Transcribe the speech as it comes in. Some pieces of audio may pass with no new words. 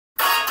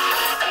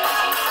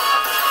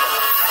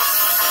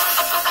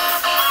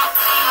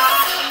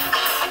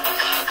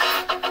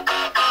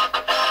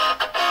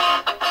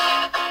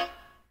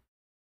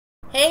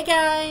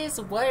Guys,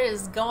 what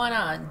is going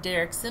on?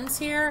 Derek Sims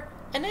here,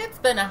 and it's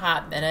been a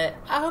hot minute.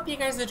 I hope you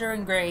guys are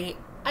doing great.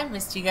 I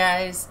missed you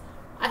guys.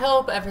 I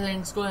hope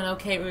everything's going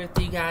okay with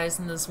you guys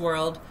in this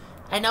world.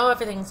 I know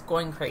everything's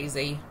going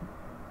crazy,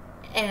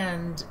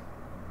 and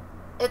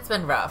it's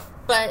been rough,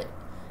 but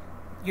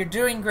you're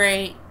doing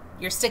great.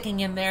 You're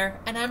sticking in there,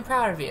 and I'm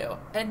proud of you.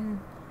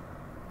 And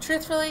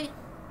truthfully,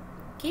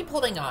 keep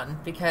holding on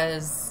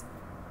because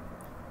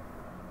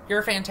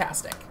you're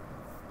fantastic.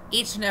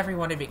 Each and every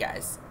one of you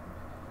guys.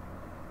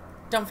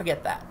 Don't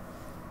forget that.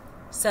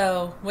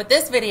 So, with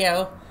this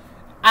video,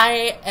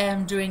 I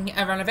am doing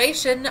a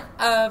renovation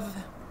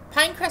of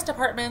Pinecrest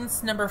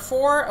Apartments number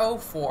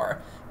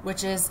 404,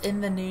 which is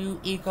in the new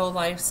Eco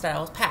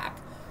Lifestyles pack.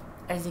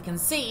 As you can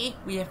see,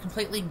 we have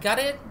completely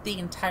gutted the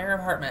entire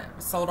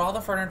apartment, sold all the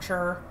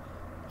furniture,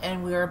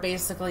 and we are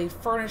basically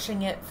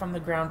furnishing it from the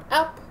ground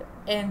up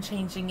and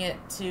changing it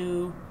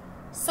to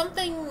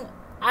something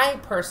I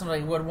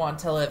personally would want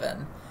to live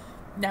in.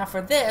 Now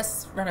for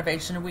this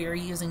renovation, we are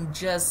using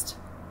just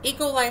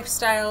Eco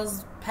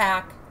Lifestyles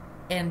pack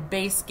and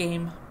base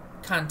game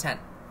content.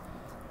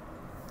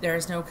 There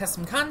is no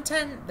custom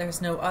content,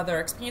 there's no other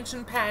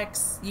expansion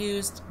packs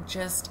used,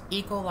 just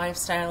Eco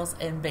Lifestyles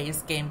and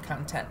base game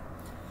content.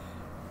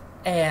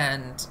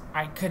 And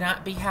I could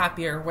not be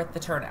happier with the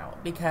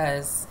turnout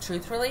because,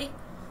 truthfully,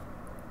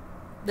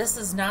 this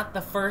is not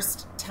the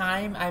first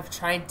time I've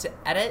tried to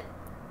edit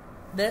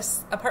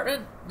this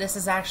apartment. This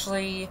is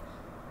actually,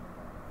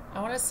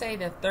 I want to say,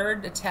 the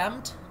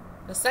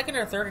second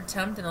or third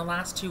attempt in the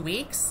last 2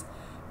 weeks.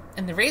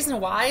 And the reason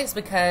why is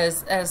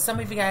because, as some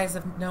of you guys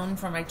have known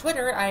from my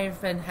Twitter, I've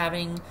been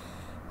having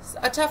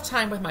a tough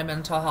time with my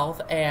mental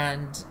health,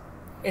 and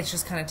it's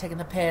just kind of taking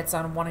the pits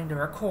on wanting to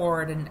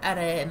record and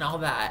edit and all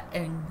that,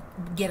 and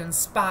get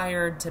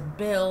inspired to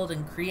build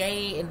and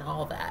create and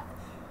all that.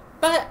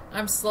 But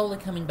I'm slowly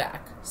coming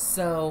back,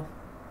 so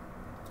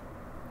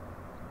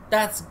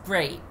that's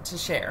great to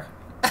share.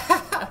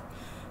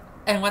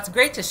 And what's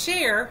great to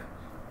share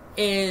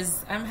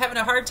is I'm having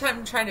a hard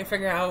time trying to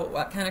figure out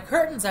what kind of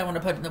curtains I want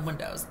to put in the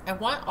windows. I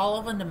want all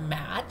of them to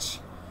match,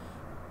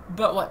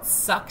 but what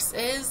sucks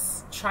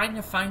is trying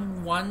to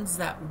find ones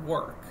that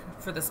work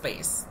for the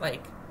space.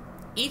 Like,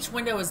 each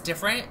window is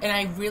different, and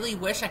I really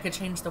wish I could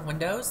change the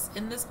windows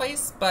in this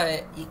place,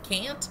 but you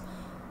can't.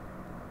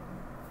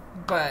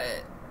 But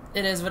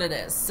it is what it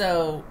is.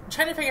 So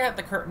trying to figure out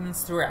the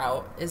curtains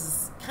throughout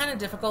is kind of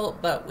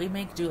difficult, but we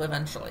make do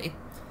eventually.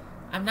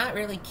 I'm not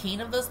really keen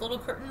of those little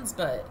curtains,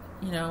 but,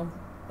 you know,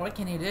 what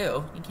can you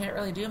do? You can't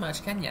really do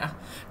much, can ya?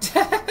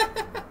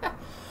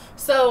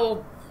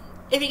 So,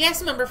 if you guys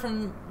remember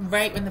from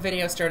right when the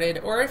video started,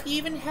 or if you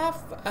even have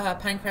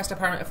Pinecrest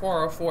Apartment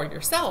 404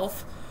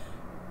 yourself,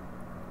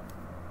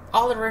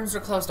 all the rooms are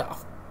closed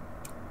off.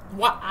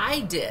 What I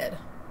did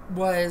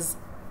was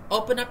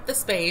open up the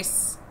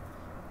space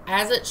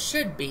as it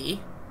should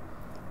be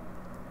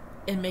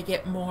and make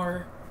it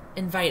more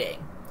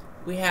inviting.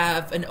 We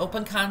have an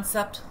open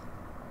concept.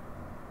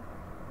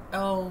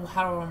 Oh,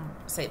 how do I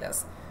say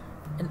this?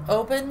 An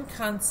open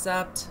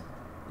concept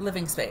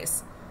living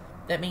space.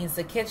 That means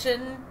the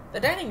kitchen,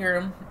 the dining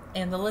room,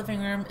 and the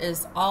living room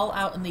is all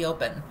out in the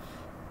open.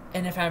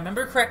 And if I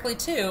remember correctly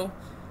too,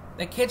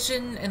 the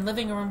kitchen and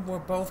living room were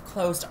both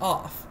closed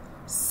off.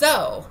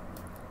 So,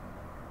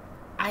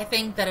 I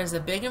think that is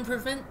a big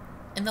improvement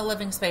in the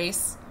living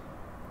space.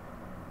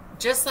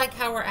 Just like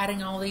how we're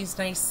adding all these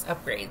nice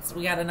upgrades.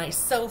 We got a nice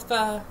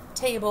sofa,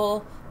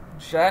 table,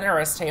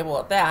 generous table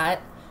at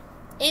that.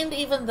 And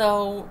even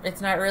though it's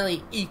not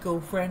really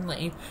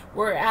eco-friendly,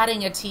 we're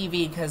adding a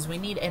TV because we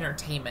need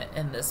entertainment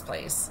in this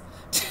place.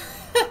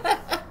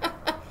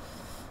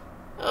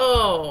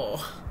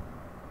 Oh.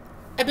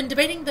 I've been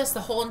debating this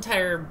the whole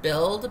entire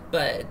build,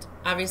 but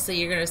obviously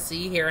you're going to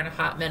see here in a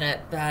hot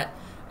minute that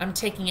I'm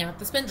taking out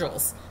the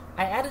spindles.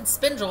 I added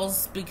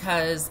spindles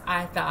because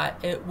I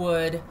thought it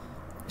would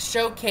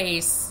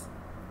showcase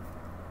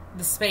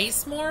the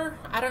space more.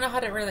 I don't know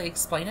how to really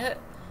explain it.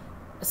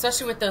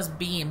 Especially with those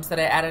beams that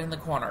I added in the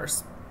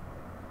corners.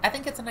 I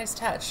think it's a nice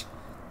touch.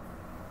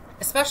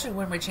 Especially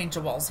when we change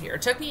the walls here.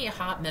 It took me a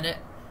hot minute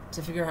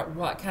to figure out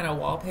what kind of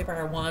wallpaper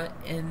I want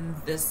in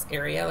this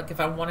area. Like if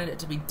I wanted it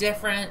to be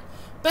different.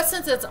 But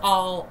since it's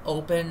all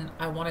open,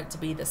 I want it to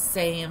be the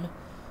same.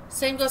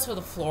 Same goes for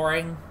the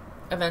flooring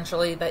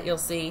eventually that you'll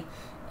see.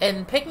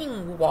 And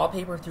picking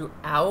wallpaper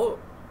throughout,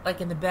 like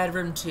in the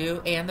bedroom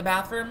too and the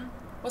bathroom,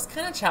 was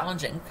kind of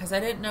challenging because I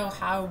didn't know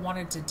how I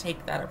wanted to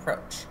take that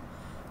approach.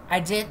 I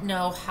didn't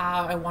know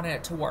how I wanted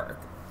it to work,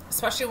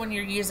 especially when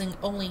you're using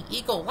only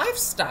Eco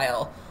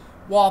Lifestyle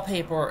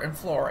wallpaper and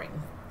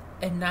flooring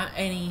and not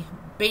any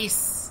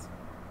base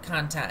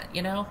content,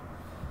 you know?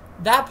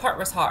 That part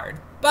was hard,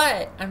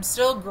 but I'm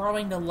still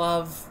growing to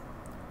love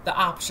the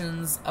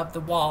options of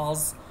the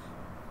walls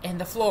and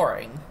the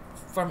flooring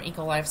from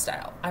Eco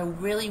Lifestyle. I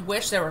really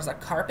wish there was a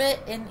carpet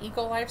in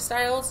Eco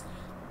Lifestyles,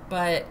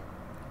 but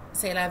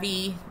c'est la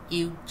vie,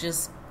 you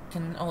just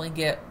can only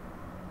get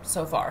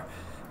so far.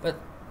 But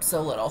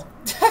so little.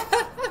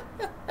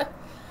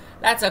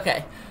 That's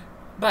okay.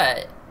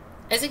 But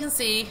As you can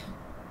see,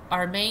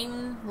 our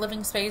main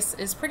living space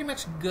is pretty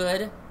much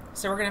good.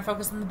 So we're going to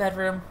focus on the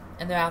bedroom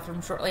and the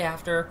bathroom shortly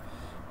after.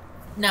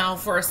 Now,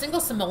 for a single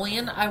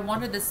simoleon, I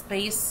wanted the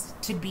space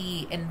to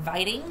be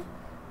inviting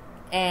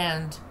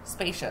and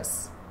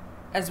spacious,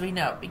 as we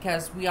know,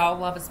 because we all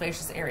love a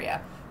spacious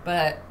area.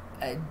 But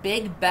a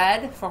big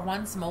bed for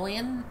one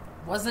simoleon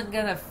wasn't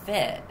going to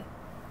fit.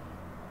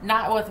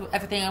 Not with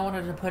everything I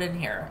wanted to put in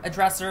here. A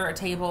dresser, a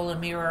table, a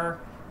mirror,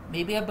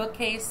 maybe a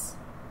bookcase.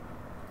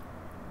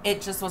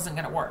 It just wasn't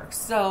going to work.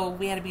 So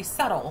we had to be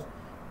subtle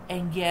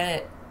and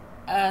get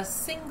a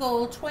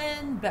single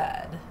twin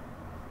bed.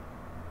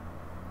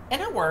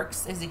 And it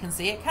works, as you can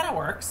see. It kind of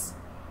works.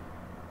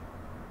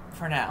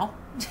 For now.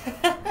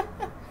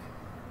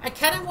 I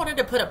kind of wanted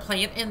to put a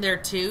plant in there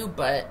too,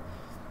 but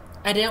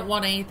I didn't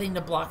want anything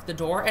to block the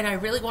door. And I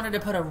really wanted to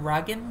put a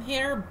rug in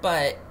here,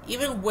 but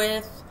even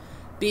with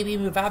baby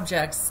move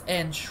objects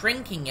and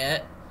shrinking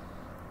it,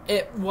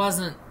 it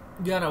wasn't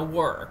gonna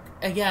work.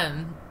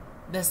 Again,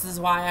 this is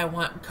why I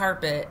want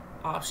carpet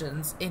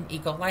options in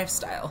Eco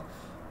Lifestyle,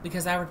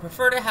 because I would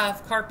prefer to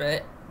have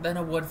carpet than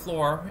a wood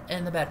floor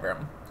in the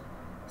bedroom,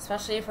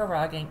 especially if a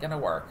rug ain't gonna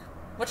work,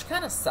 which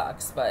kind of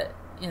sucks, but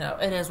you know,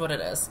 it is what it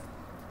is.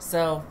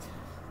 So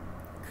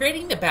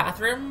creating the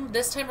bathroom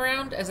this time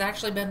around has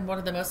actually been one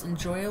of the most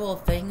enjoyable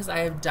things I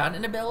have done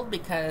in a build,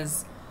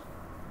 because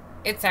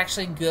it's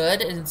actually good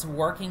and it's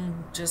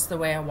working just the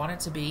way I want it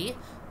to be.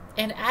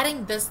 And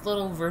adding this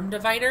little room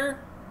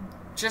divider,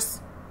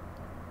 just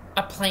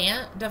a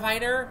plant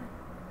divider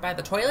by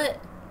the toilet,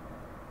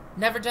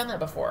 never done that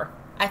before.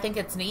 I think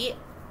it's neat,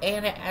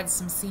 and it adds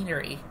some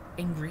scenery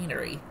and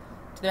greenery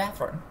to the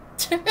bathroom.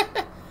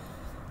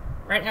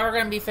 Right now we're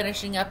going to be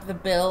finishing up the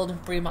build,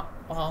 well,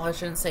 I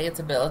shouldn't say it's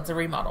a build, it's a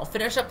remodel.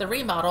 Finish up the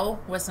remodel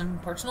with some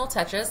personal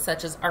touches,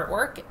 such as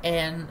artwork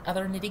and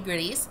other nitty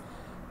gritties.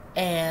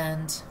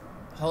 And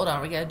hold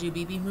on, we got to do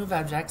BB move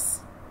objects.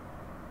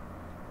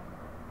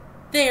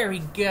 There we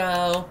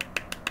go.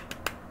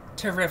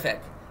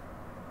 Terrific.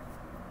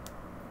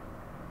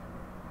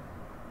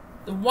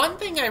 The one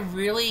thing I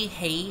really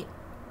hate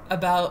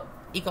about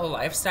Eco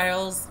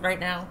Lifestyles right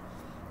now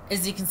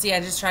is, you can see I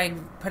just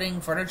tried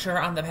putting furniture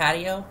on the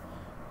patio.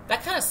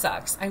 That kind of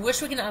sucks. I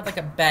wish we could add like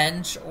a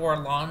bench or a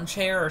lawn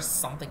chair or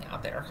something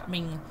out there. I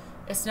mean,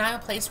 it's not a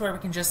place where we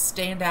can just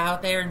stand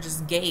out there and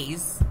just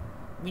gaze.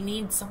 We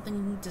need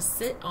something to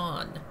sit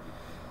on.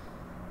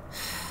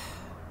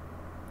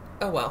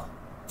 Oh well.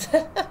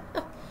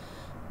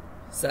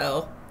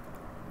 So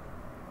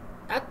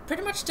that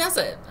pretty much does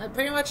it. That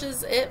pretty much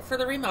is it for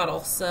the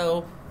remodel.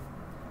 So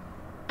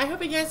I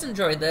hope you guys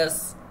enjoyed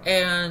this,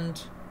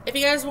 and if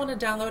you guys want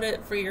to download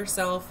it for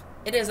yourself,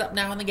 it is up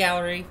now in the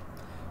gallery.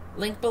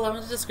 Link below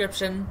in the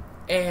description,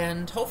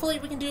 and hopefully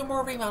we can do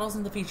more remodels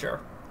in the future.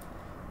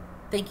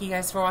 Thank you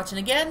guys for watching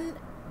again.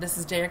 This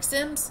is Derek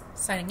Sims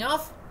signing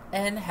off,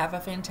 and have a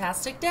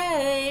fantastic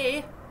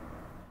day.